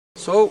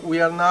So we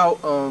are now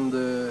on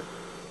the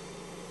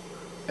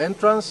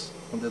entrance,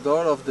 on the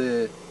door of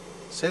the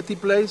SETI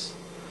place,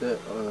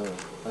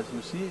 as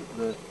you see,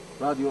 the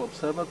Radio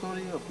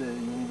Observatory of the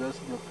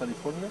University of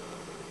California.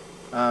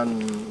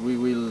 And we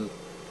will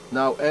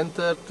now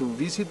enter to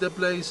visit the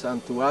place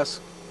and to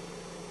ask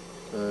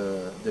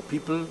the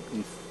people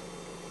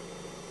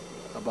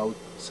about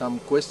some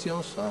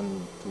questions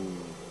and to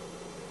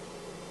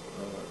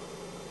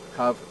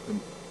have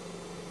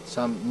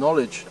some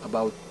knowledge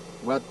about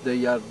what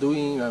they are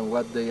doing and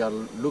what they are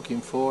looking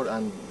for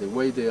and the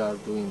way they are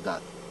doing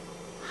that.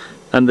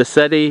 And the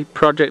SETI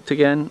project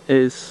again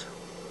is?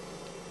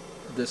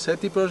 The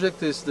SETI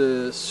project is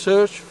the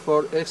Search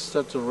for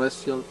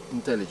Extraterrestrial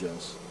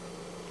Intelligence.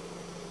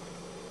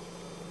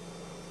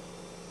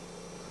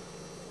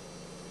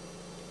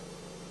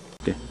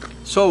 Okay.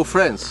 So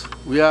friends,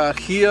 we are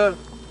here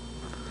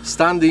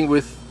standing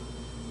with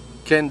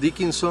Ken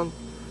Dickinson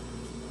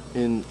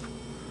in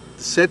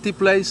the SETI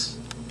place,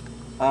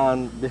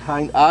 and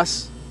behind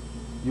us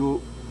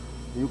you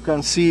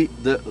can see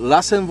the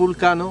Lassen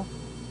volcano.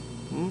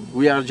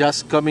 We are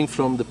just coming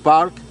from the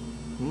park,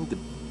 the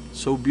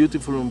so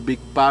beautiful and big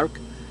park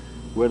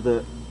where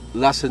the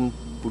Lassen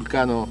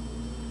volcano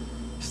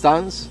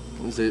stands.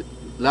 It's the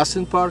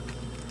Lassen Park,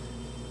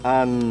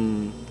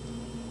 and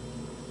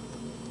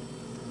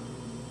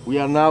we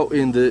are now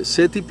in the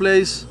SETI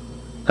place.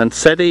 And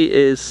SETI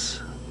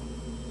is?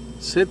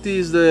 SETI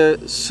is the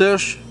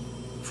Search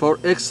for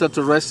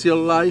Extraterrestrial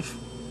Life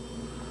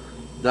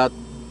that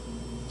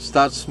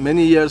starts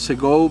many years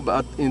ago,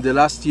 but in the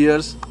last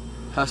years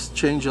has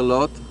changed a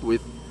lot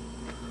with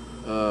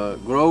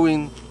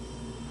growing.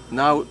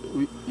 Now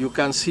you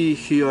can see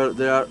here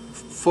there are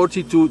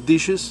 42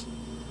 dishes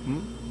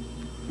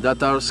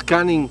that are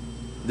scanning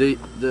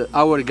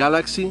our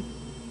galaxy,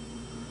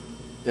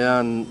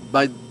 and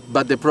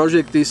but the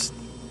project is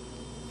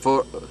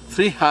for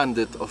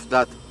 300 of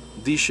that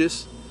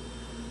dishes,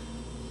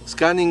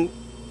 scanning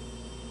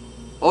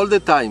all the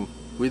time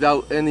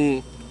without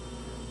any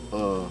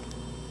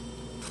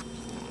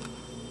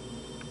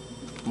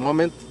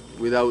moment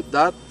without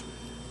that.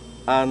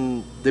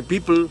 And the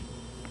people,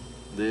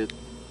 the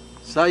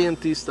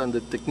scientists and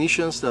the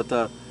technicians that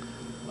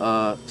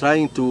are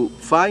trying to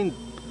find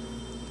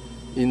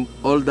in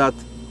all that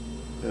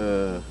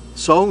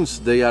zones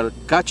they are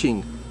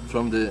catching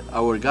from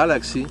our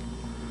galaxy,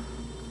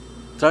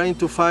 trying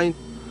to find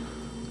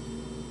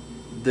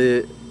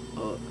the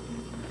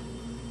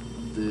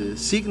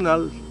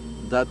signal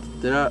that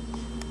there are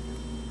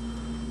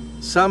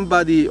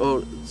somebody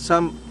or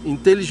some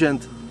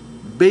intelligent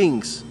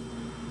beings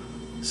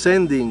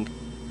sending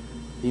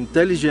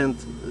intelligent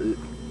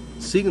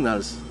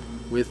signals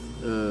with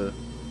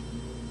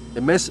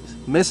a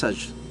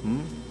message.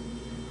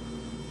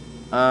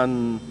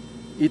 And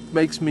it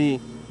makes me,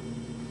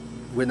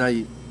 when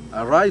I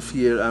arrive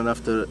here and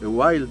after a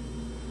while,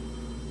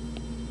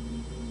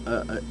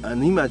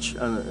 an image,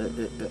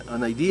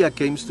 an idea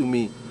came to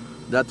me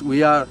that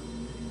we are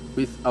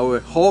with our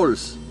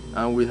holes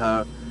and with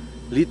our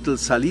little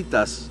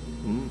salitas,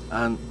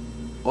 and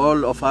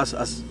all of us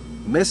as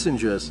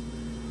messengers,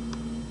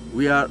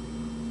 we are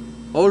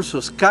also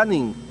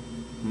scanning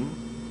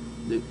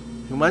the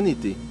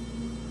humanity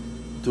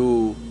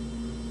to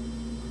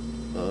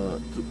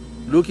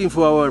looking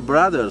for our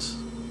brothers,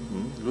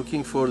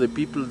 looking for the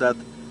people that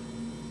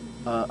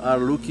are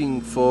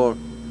looking for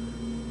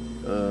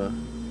a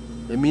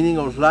meaning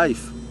of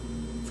life,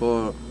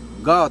 for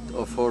God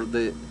or for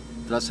the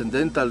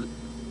transcendental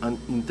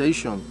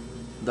intention,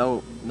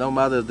 no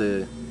matter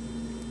the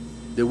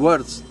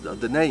words,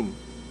 the name,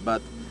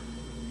 but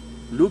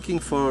looking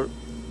for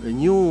a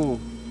new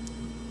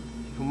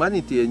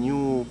humanity, a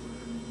new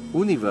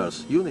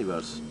universe,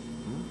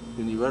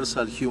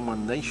 universal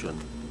human nation.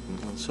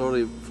 I'm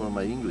sorry for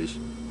my English.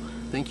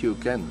 Thank you,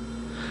 Ken.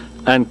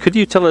 And could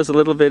you tell us a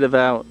little bit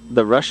about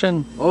the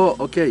Russian? Oh,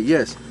 okay,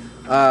 yes.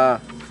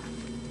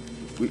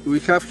 We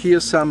have here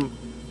some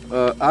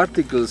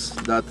articles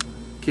that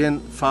Ken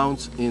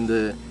found in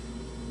the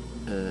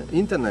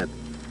internet,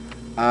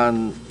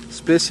 and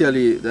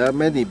especially there are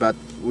many, but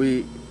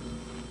we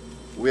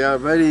are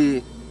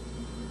very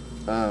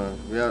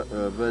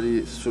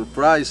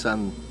surprised,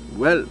 and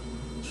well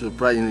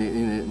surprised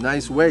in a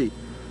nice way,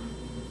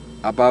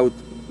 about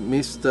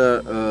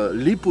Mr.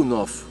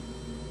 Lipunov,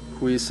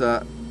 who is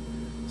a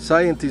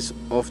scientist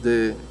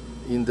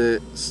in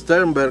the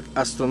Sternberg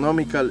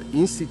Astronomical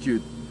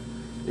Institute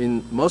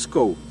in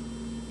Moscow,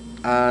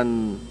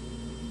 and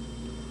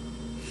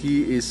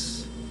he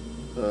is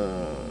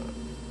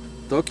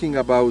talking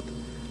about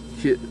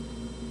his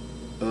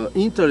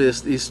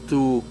interest is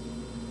to,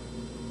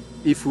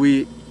 if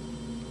we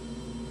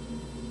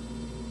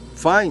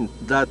find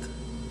that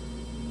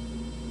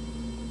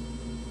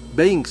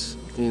beings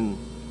in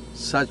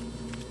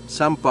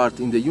some part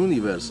in the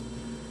universe,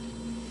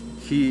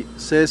 he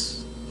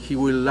says he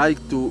will like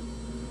to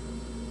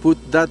put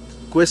that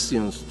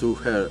questions to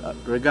her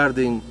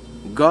regarding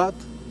God,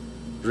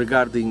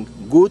 regarding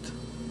good,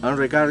 and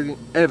regarding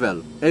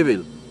evil.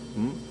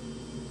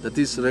 that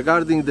is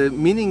regarding the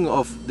meaning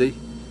of the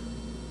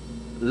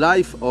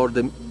life or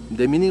the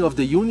meaning of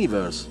the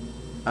universe,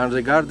 and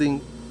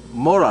regarding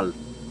moral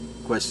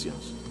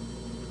questions.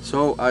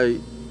 So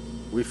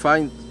we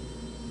find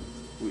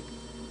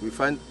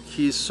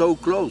he is so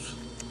close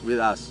with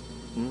us,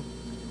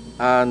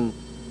 and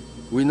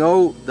we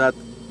know that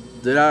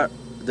there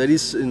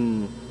is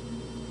in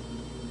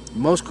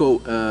Moscow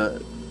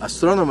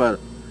astronomer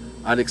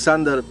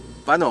Alexander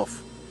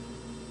Panov,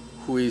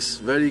 who is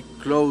very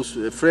close,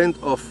 a friend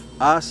of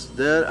us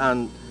there,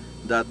 and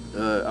that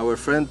our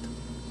friend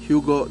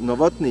Hugo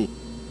Novotny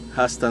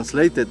has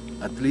translated,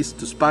 at least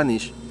to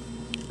Spanish,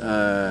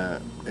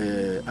 an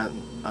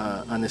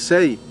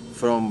essay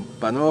from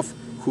Panov,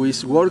 who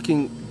is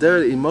working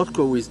there in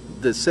Moscow with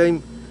the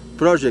same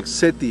project,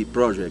 SETI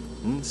project,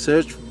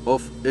 Search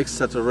of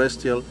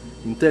Extraterrestrial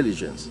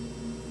Intelligence.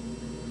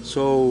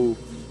 So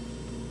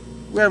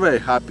we are very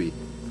happy.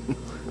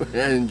 We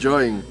are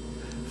enjoying,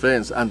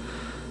 friends. And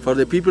for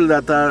the people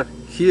that are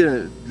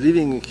here,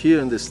 living here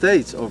in the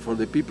States, or for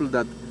the people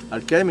that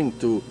are coming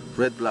to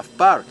Red Bluff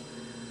Park,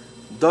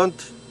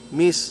 don't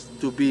miss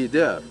to be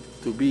there,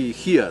 to be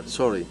here,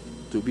 sorry,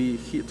 to be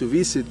here, to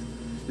visit.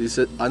 It's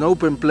an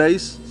open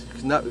place.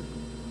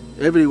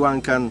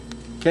 Everyone can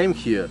come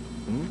here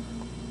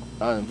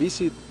and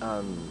visit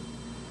and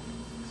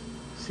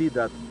see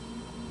that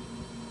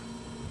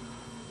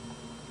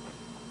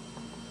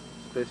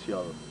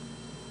special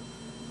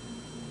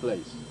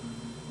place.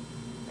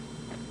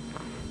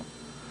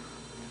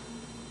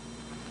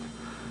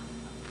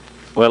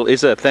 Well,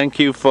 Isa, thank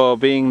you for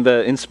being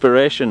the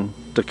inspiration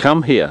to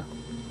come here.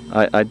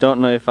 I don't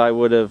know if I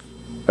would have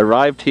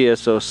arrived here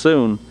so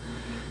soon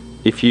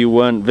if you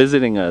weren't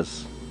visiting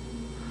us.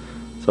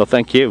 So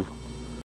thank you.